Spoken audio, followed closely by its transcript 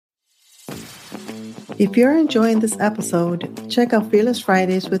If you're enjoying this episode, check out Fearless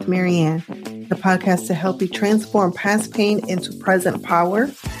Fridays with Marianne, the podcast to help you transform past pain into present power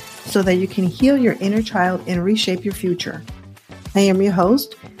so that you can heal your inner child and reshape your future. I am your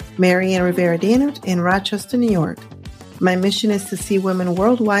host, Marianne Rivera-Danert in Rochester, New York. My mission is to see women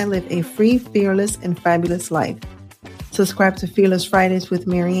worldwide live a free, fearless, and fabulous life. Subscribe to Fearless Fridays with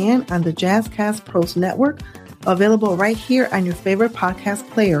Marianne on the Jazzcast Pros Network, available right here on your favorite podcast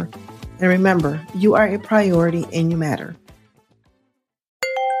player. And remember, you are a priority and you matter.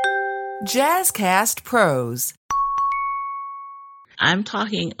 Jazzcast Pros. I'm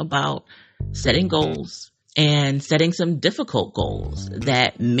talking about setting goals and setting some difficult goals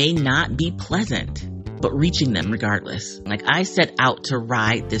that may not be pleasant, but reaching them regardless. Like, I set out to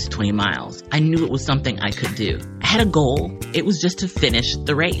ride this 20 miles. I knew it was something I could do. I had a goal. It was just to finish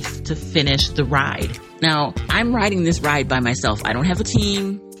the race, to finish the ride. Now, I'm riding this ride by myself. I don't have a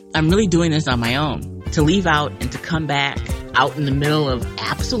team. I'm really doing this on my own. To leave out and to come back out in the middle of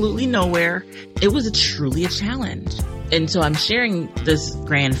absolutely nowhere, it was truly a challenge. And so I'm sharing this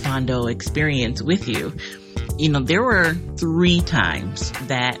Gran Fondo experience with you. You know, there were 3 times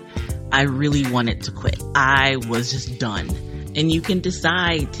that I really wanted to quit. I was just done. And you can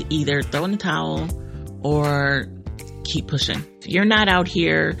decide to either throw in the towel or keep pushing. You're not out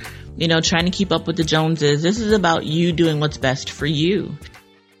here, trying to keep up with the Joneses. This is about you doing what's best for you.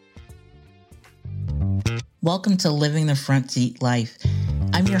 Welcome to Living the Front Seat Life.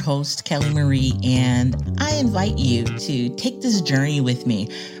 I'm your host, Kelly Marie, and I invite you to take this journey with me.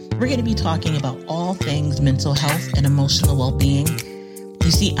 We're going to be talking about all things mental health and emotional well-being. You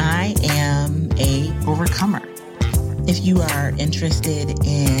see, I am a overcomer. If you are interested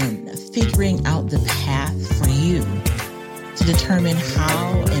in figuring out the path for you to determine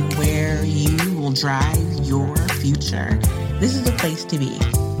how and where you will drive your future, this is the place to be.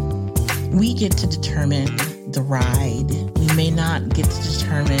 We get to determine the ride. We may not get to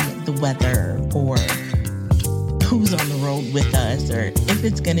determine the weather or who's on the road with us or if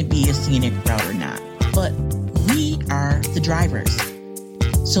it's going to be a scenic route or not. But we are the drivers.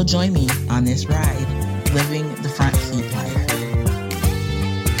 So join me on this ride, living the front seat life.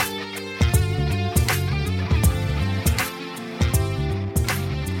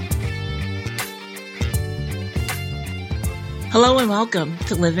 Hello and welcome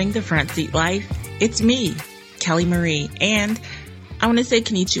to Living the Front Seat Life. It's me, Kelly Marie, and I want to say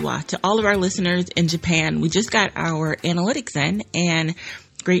konnichiwa to all of our listeners in Japan. We just got our analytics in, and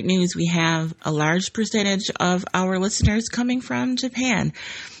great news, we have a large percentage of our listeners coming from Japan.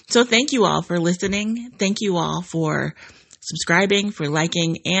 So thank you all for listening. Thank you all for subscribing, for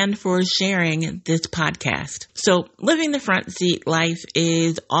liking, and for sharing this podcast. So Living the Front Seat Life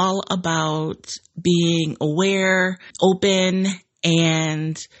is all about being aware, open,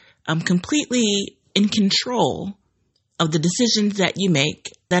 and completely in control of the decisions that you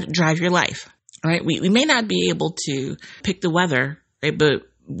make that drive your life, right? We may not be able to pick the weather, right? But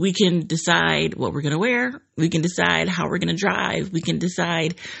we can decide what we're going to wear. We can decide how we're going to drive. We can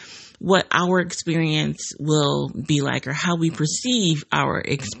decide what our experience will be like or how we perceive our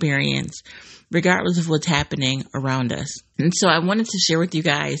experience, regardless of what's happening around us. And so I wanted to share with you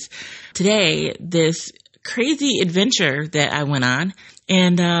guys today this crazy adventure that I went on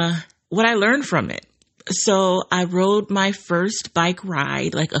and what I learned from it. So I rode my first bike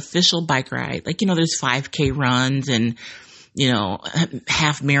ride, like official bike ride. Like, there's 5K runs and,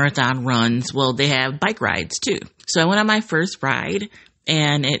 half marathon runs. Well, they have bike rides too. So I went on my first ride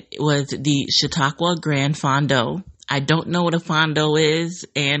and it was the Chautauqua Gran Fondo. I don't know what a Fondo is,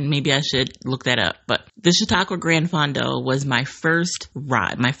 and maybe I should look that up. But the Chautauqua Gran Fondo was my first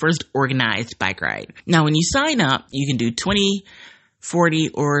ride, my first organized bike ride. Now, when you sign up, you can do 20, 40,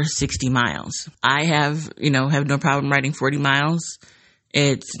 or 60 miles. I have no problem riding 40 miles.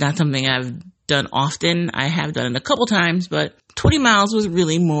 It's not something I've done often. I have done it a couple times, but 20 miles was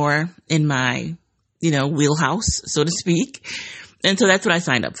really more in my, wheelhouse, so to speak. And so that's what I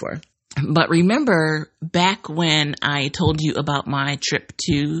signed up for. But remember back when I told you about my trip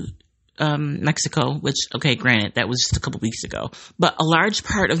to Mexico, which, okay, granted, that was just a couple weeks ago. But a large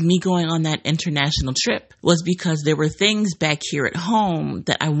part of me going on that international trip was because there were things back here at home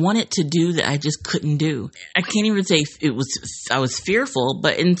that I wanted to do that I just couldn't do. I can't even say I was fearful,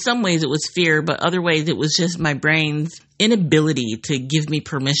 but in some ways it was fear, but other ways it was just my brain's inability to give me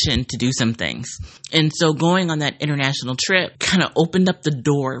permission to do some things. And so going on that international trip kind of opened up the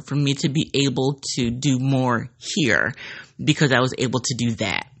door for me to be able to do more here because I was able to do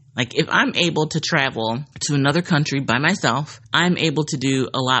that. Like, if I'm able to travel to another country by myself, I'm able to do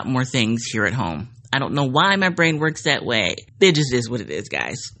a lot more things here at home. I don't know why my brain works that way. It just is what it is,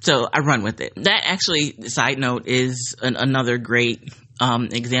 guys. So I run with it. That actually, side note, is another great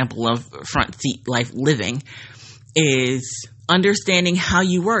example of front seat life living, is understanding how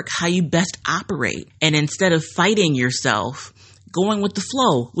you work, how you best operate. And instead of fighting yourself, going with the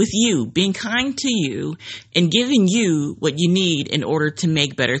flow with you, being kind to you, and giving you what you need in order to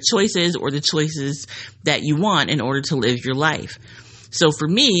make better choices or the choices that you want in order to live your life. So for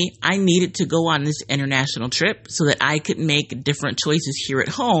me, I needed to go on this international trip so that I could make different choices here at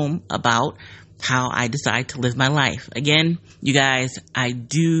home about how I decide to live my life. Again, you guys, I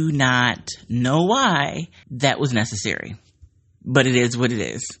do not know why that was necessary, but it is what it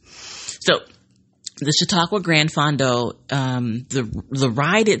is. So the Chautauqua Gran Fondo, the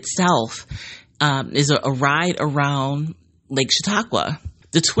ride itself is a ride around Lake Chautauqua.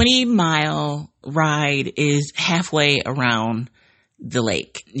 The 20-mile ride is halfway around the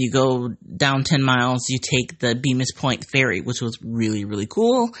lake. You go down 10 miles, you take the Bemis Point ferry, which was really, really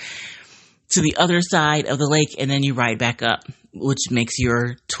cool, to the other side of the lake, and then you ride back up, which makes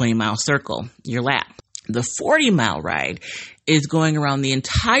your 20-mile circle, your lap. The 40-mile ride is going around the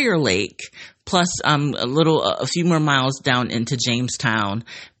entire lake, plus a few more miles down into Jamestown,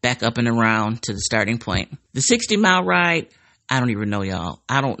 back up and around to the starting point. The 60-mile ride, I don't even know, y'all.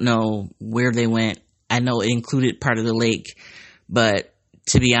 I don't know where they went. I know it included part of the lake, but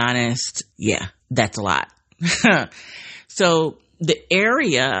to be honest, yeah, that's a lot. So the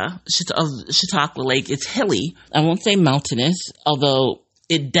area of Chautauqua Lake is hilly. I won't say mountainous, although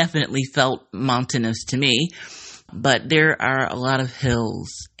it definitely felt mountainous to me. But there are a lot of hills,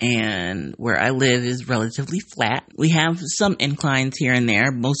 and where I live is relatively flat. We have some inclines here and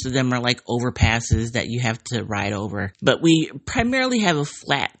there. Most of them are like overpasses that you have to ride over. But we primarily have a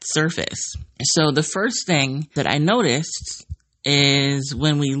flat surface. So the first thing that I noticed is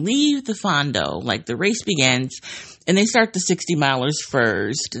when we leave the Fondo, like the race begins, and they start the 60-milers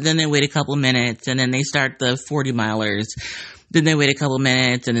first, then they wait a couple minutes, and then they start the 40-milers, then they wait a couple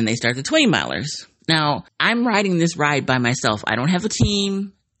minutes, and then they start the 20-milers. Now, I'm riding this ride by myself. I don't have a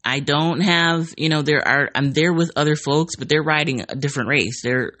team. I don't have, I'm there with other folks, but they're riding a different race.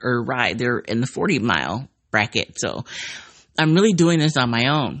 They're in the 40-mile bracket. So I'm really doing this on my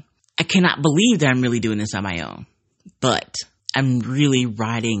own. I cannot believe that I'm really doing this on my own, but I'm really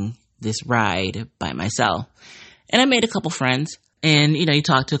riding this ride by myself. And I made a couple friends, and, you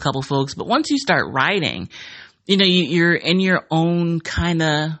talk to a couple folks, but once you start riding, you're in your own kind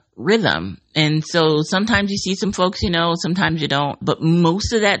of rhythm. And so sometimes you see some folks, sometimes you don't. But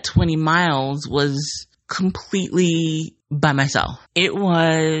most of that 20 miles was completely by myself. It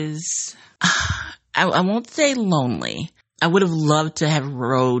was, I won't say lonely. I would have loved to have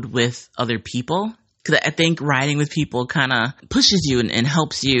rode with other people, because I think riding with people kind of pushes you and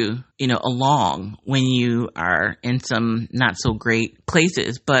helps you, along when you are in some not so great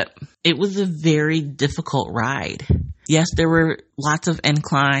places. But it was a very difficult ride. Yes, there were lots of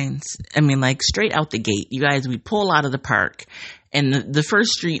inclines. I mean, like straight out the gate, you guys, we pull out of the park and the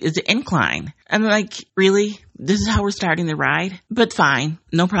first street is an incline. I'm like, really? This is how we're starting the ride? But fine,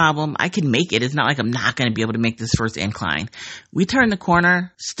 no problem. I can make it. It's not like I'm not going to be able to make this first incline. We turn the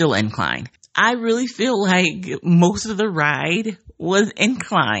corner, still incline. I really feel like most of the ride was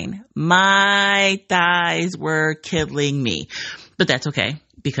incline. My thighs were killing me, but that's okay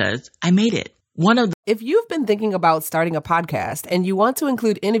because I made it. If you've been thinking about starting a podcast and you want to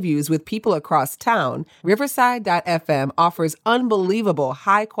include interviews with people across town, Riverside.fm offers unbelievable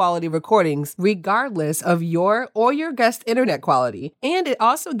high-quality recordings regardless of your or your guest internet quality. And it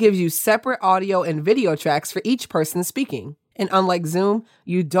also gives you separate audio and video tracks for each person speaking. And unlike Zoom,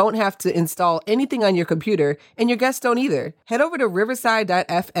 you don't have to install anything on your computer, and your guests don't either. Head over to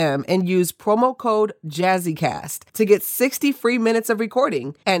Riverside.fm and use promo code JazzyCast to get 60 free minutes of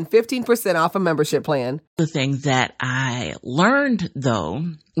recording and 15% off a membership plan. The thing that I learned, though,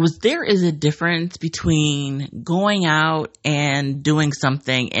 was there is a difference between going out and doing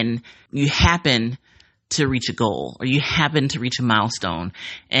something and you happen to reach a goal or you happen to reach a milestone,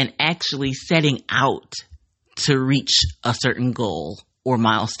 and actually setting out to reach a certain goal or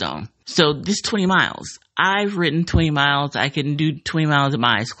milestone. So this 20 miles, I've ridden 20 miles. I can do 20 miles with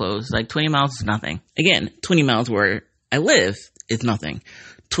my eyes closed. Like 20 miles is nothing. Again, 20 miles where I live is nothing.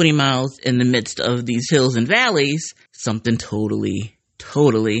 20 miles in the midst of these hills and valleys, something totally,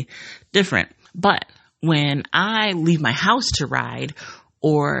 totally different. But when I leave my house to ride,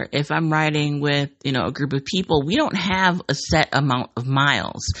 or if I'm riding with, a group of people, we don't have a set amount of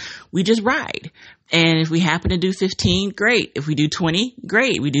miles. We just ride. And if we happen to do 15, great. If we do 20,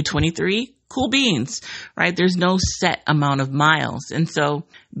 great. We do 23, cool beans, right? There's no set amount of miles. And so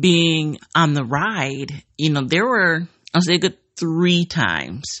being on the ride, there were, I'll say a good 3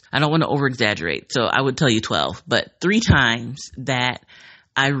 times. I don't want to over exaggerate. So I would tell you 12, but 3 times that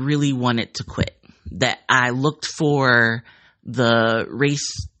I really wanted to quit, that I looked for the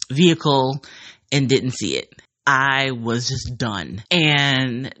race vehicle and didn't see it. I was just done.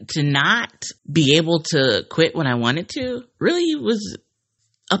 And to not be able to quit when I wanted to really was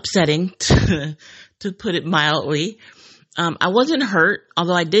upsetting, to put it mildly. I wasn't hurt,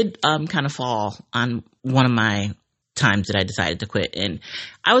 although I did kind of fall on one of my times that I decided to quit. And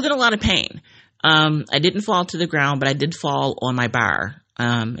I was in a lot of pain. I didn't fall to the ground, but I did fall on my bar.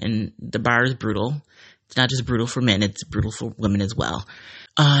 And the bar is brutal. It's not just brutal for men, it's brutal for women as well.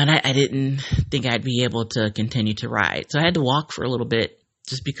 And I didn't think I'd be able to continue to ride. So I had to walk for a little bit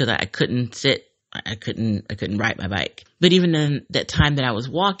just because I couldn't sit. I couldn't ride my bike. But even in that time that I was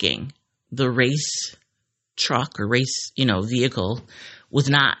walking, the race truck or race, vehicle was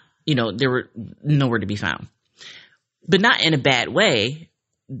not, they were nowhere to be found. But not in a bad way.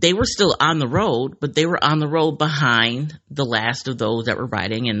 They were still on the road, but they were on the road behind the last of those that were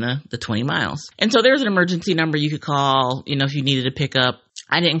riding in the 20 miles. And so there's an emergency number you could call, if you needed to pick up.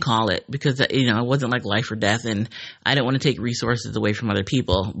 I didn't call it because, it wasn't like life or death, and I didn't want to take resources away from other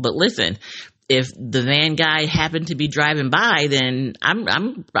people. But listen, if the van guy happened to be driving by, then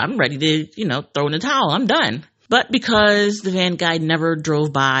I'm ready to, throw in the towel. I'm done. But because the van guy never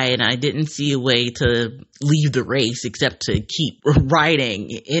drove by and I didn't see a way to leave the race except to keep riding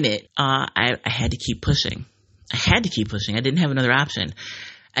in it, I had to keep pushing. I didn't have another option.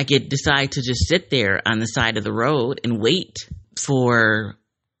 I could decide to just sit there on the side of the road and wait for,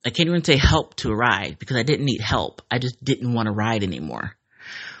 I can't even say help to arrive because I didn't need help. I just didn't want to ride anymore.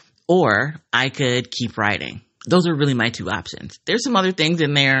 Or I could keep riding. Those are really my 2 options. There's some other things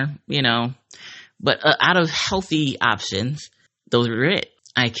in there, but out of healthy options, those are it.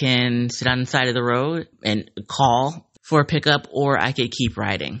 I can sit on the side of the road and call for a pickup, or I could keep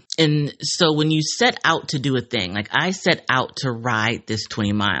riding. And so when you set out to do a thing, like I set out to ride this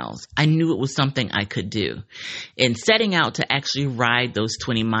 20 miles, I knew it was something I could do. In setting out to actually ride those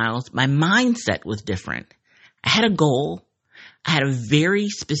 20 miles, my mindset was different. I had a goal. I had a very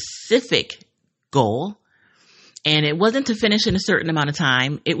specific goal. And it wasn't to finish in a certain amount of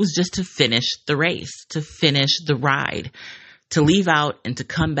time. It was just to finish the race, to finish the ride, to leave out and to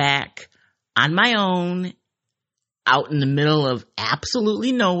come back on my own, out in the middle of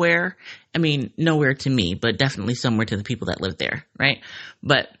absolutely nowhere. I mean, nowhere to me, but definitely somewhere to the people that live there, right?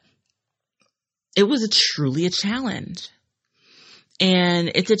 But it was truly a challenge.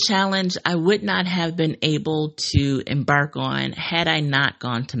 And it's a challenge I would not have been able to embark on had I not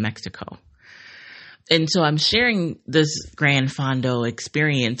gone to Mexico. And so I'm sharing this Gran Fondo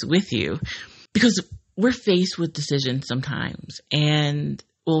experience with you because we're faced with decisions sometimes. And,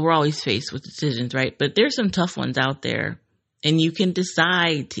 well, we're always faced with decisions, right? But there's some tough ones out there. And you can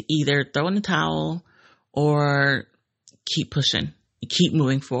decide to either throw in the towel or keep pushing, keep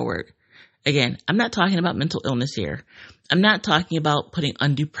moving forward. Again, I'm not talking about mental illness here. I'm not talking about putting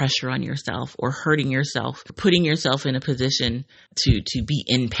undue pressure on yourself or hurting yourself, putting yourself in a position to be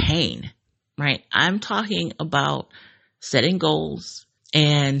in pain. Right? I'm talking about setting goals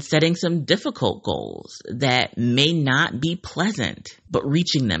and setting some difficult goals that may not be pleasant, but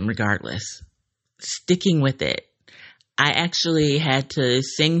reaching them regardless, sticking with it. I actually had to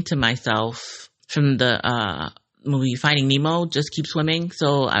sing to myself from the movie Finding Nemo, Just Keep Swimming.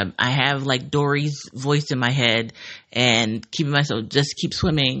 So I have like Dory's voice in my head and keeping myself, just keep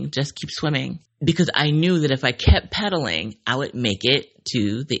swimming, because I knew that if I kept pedaling, I would make it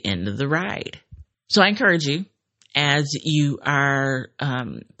to the end of the ride. So I encourage you, as you are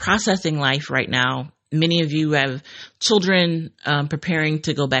processing life right now, many of you have children preparing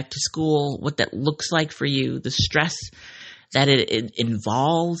to go back to school, what that looks like for you, the stress that it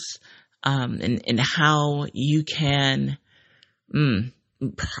involves, and how you can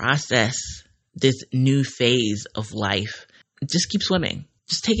process this new phase of life. Just keep swimming.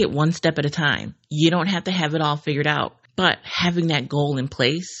 Just take it one step at a time. You don't have to have it all figured out, but having that goal in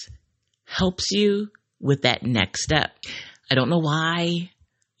place helps you with that next step. I don't know why,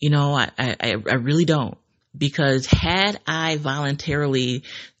 I really don't, because had I voluntarily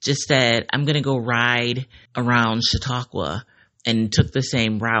just said, I'm going to go ride around Chautauqua and took the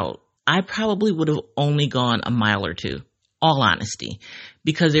same route, I probably would have only gone a mile or 2, all honesty,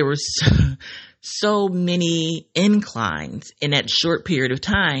 because there were so many inclines in that short period of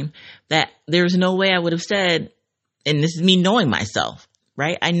time that there's no way I would have said, and this is me knowing myself,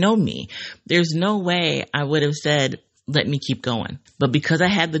 right? I know me. There's no way I would have said, let me keep going. But because I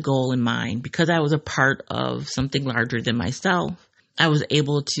had the goal in mind, because I was a part of something larger than myself, I was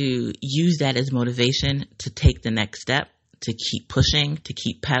able to use that as motivation to take the next step, to keep pushing, to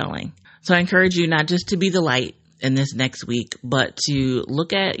keep pedaling. So I encourage you not just to be the light in this next week, but to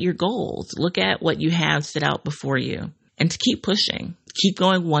look at your goals, look at what you have set out before you, and to keep pushing, keep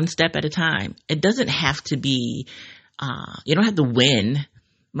going one step at a time. It doesn't have to be, you don't have to win,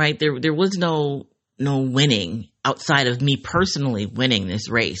 right? There was no winning outside of me personally winning this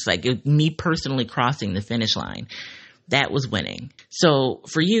race, like me personally crossing the finish line. That was winning. So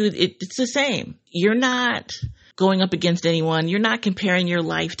for you, it's the same. You're not going up against anyone. You're not comparing your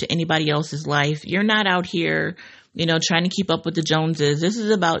life to anybody else's life. You're not out here, trying to keep up with the Joneses. This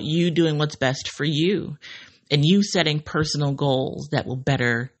is about you doing what's best for you and you setting personal goals that will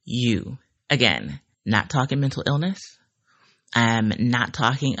better you. Again, not talking mental illness. I'm not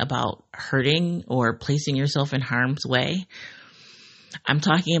talking about hurting or placing yourself in harm's way. I'm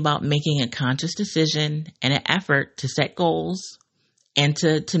talking about making a conscious decision and an effort to set goals and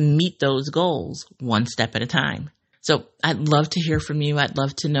to meet those goals one step at a time. So I'd love to hear from you. I'd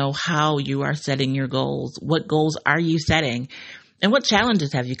love to know how you are setting your goals. What goals are you setting? And what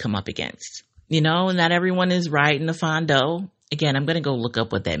challenges have you come up against? Not everyone is riding a Fondo. Again, I'm going to go look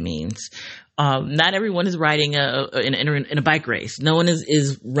up what that means. Not everyone is riding in a bike race. No one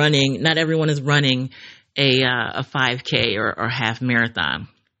is running. Not everyone is running a 5K or half marathon.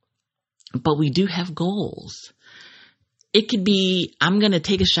 But we do have goals. It could be, I'm going to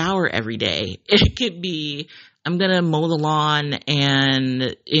take a shower every day. It could be, I'm going to mow the lawn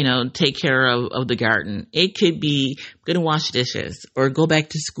and, take care of the garden. It could be, I'm going to wash dishes or go back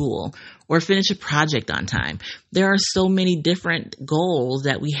to school or finish a project on time. There are so many different goals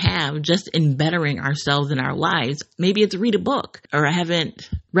that we have just in bettering ourselves in our lives. Maybe it's read a book, or I haven't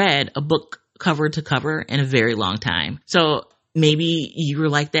read a book cover to cover in a very long time. So maybe you were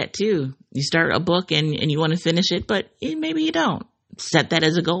like that too. You start a book and you want to finish it, but maybe you don't. Set that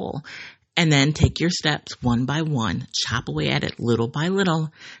as a goal. And then take your steps one by one, chop away at it little by little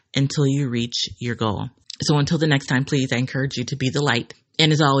until you reach your goal. So until the next time, please, I encourage you to be the light.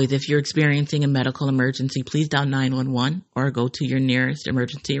 And as always, if you're experiencing a medical emergency, please dial 911 or go to your nearest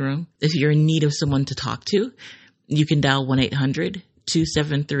emergency room. If you're in need of someone to talk to, you can dial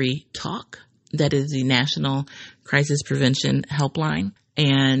 1-800-273-TALK. That is the National Crisis Prevention Helpline.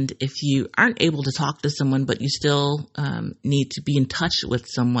 And if you aren't able to talk to someone, but you still need to be in touch with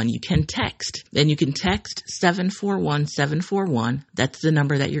someone, you can text. Then you can text 741-741. That's the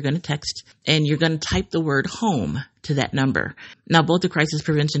number that you're going to text. And you're going to type the word home to that number. Now, both the Crisis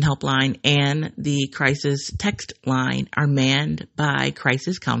Prevention Helpline and the Crisis Text Line are manned by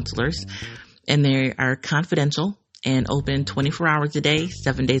crisis counselors. And they are confidential and open 24 hours a day,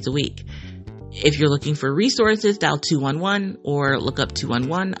 7 days a week. If you're looking for resources, dial 211 or look up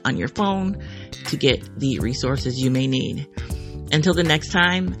 211 on your phone to get the resources you may need. Until the next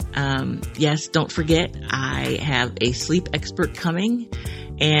time, yes, don't forget, I have a sleep expert coming,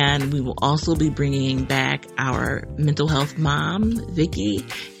 and we will also be bringing back our mental health mom, Vicky,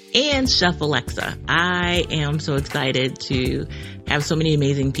 and Chef Alexa. I am so excited to have so many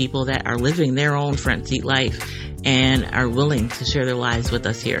amazing people that are living their own front seat life and are willing to share their lives with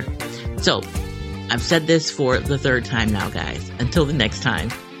us here. So I've said this for the third time now, guys. Until the next time,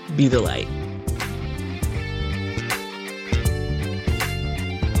 be the light.